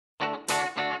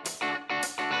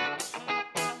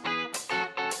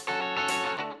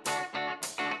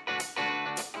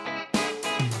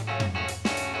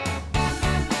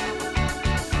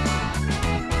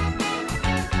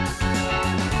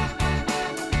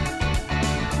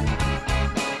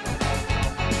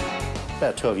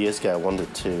About 12 years ago, I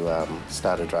wanted to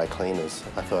start a dry cleaners.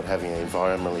 I thought having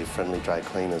environmentally friendly dry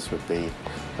cleaners would be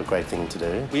a great thing to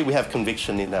do. We have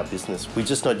conviction in our business. We're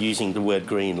just not using the word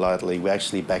green lightly. We're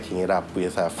actually backing it up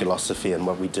with our philosophy and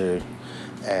what we do.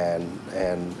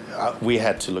 And we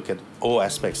had to look at all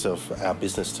aspects of our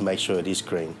business to make sure it is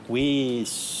green. We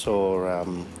saw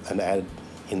an ad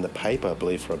in the paper, I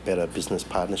believe, for a Better Business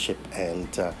Partnership,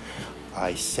 and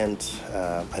I sent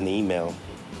an email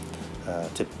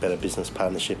to Better Business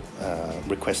Partnership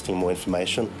requesting more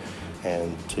information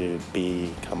and to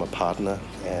become a partner,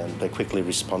 and they quickly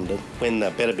responded. When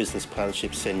Better Business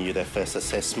Partnership send you their first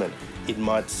assessment, it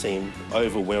might seem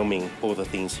overwhelming, all the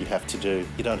things you have to do.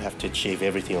 You don't have to achieve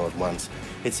everything all at once.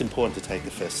 It's important to take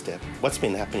the first step. What's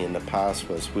been happening in the past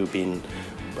was we've been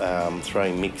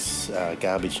throwing mixed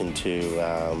garbage into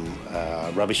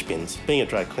rubbish bins. Being a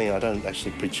dry cleaner, I don't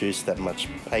actually produce that much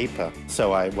paper. So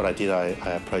what I did, I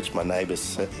approached my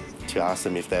neighbours to ask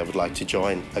them if they would like to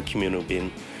join a communal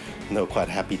bin, and they were quite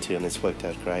happy to, and it's worked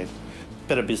out great.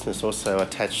 Better Business also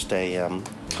attached a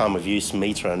time of use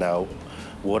meter on our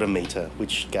water meter,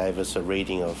 which gave us a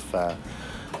reading of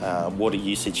water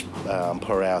usage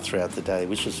per hour throughout the day,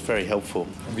 which was very helpful.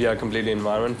 We are completely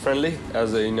environment friendly.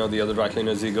 As you know, the other dry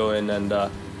cleaners, you go in and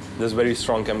there's very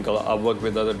strong chemical. I've worked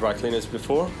with other dry cleaners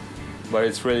before, but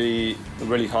it's really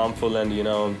harmful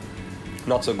and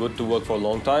not so good to work for a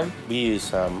long time. We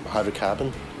use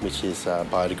hydrocarbon, which is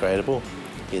biodegradable.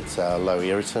 It's low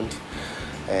irritant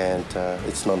and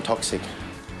it's non-toxic.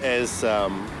 As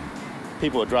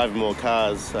people are driving more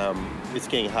cars, it's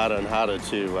getting harder and harder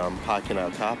to park in our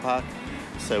car park.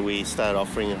 So we started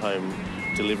offering a home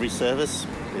delivery service.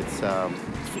 It's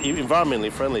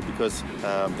environmentally friendly because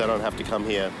they don't have to come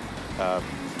here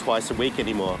twice a week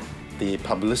anymore. The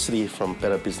publicity from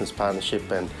Better Business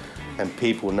Partnership and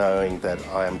people knowing that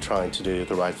I am trying to do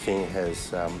the right thing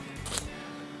has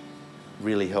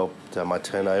really helped my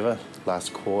turnover.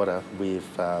 Last quarter,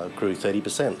 we've grew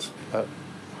 30%. I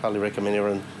highly recommend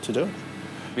everyone to do it.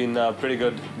 Been a pretty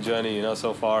good journey,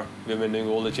 so far. We've been doing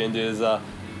all the changes,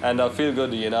 and I feel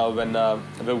good, when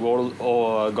we've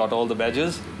all got all the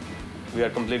badges. We are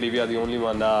the only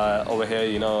one over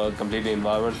here, completely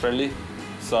environment friendly.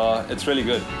 So it's really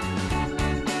good.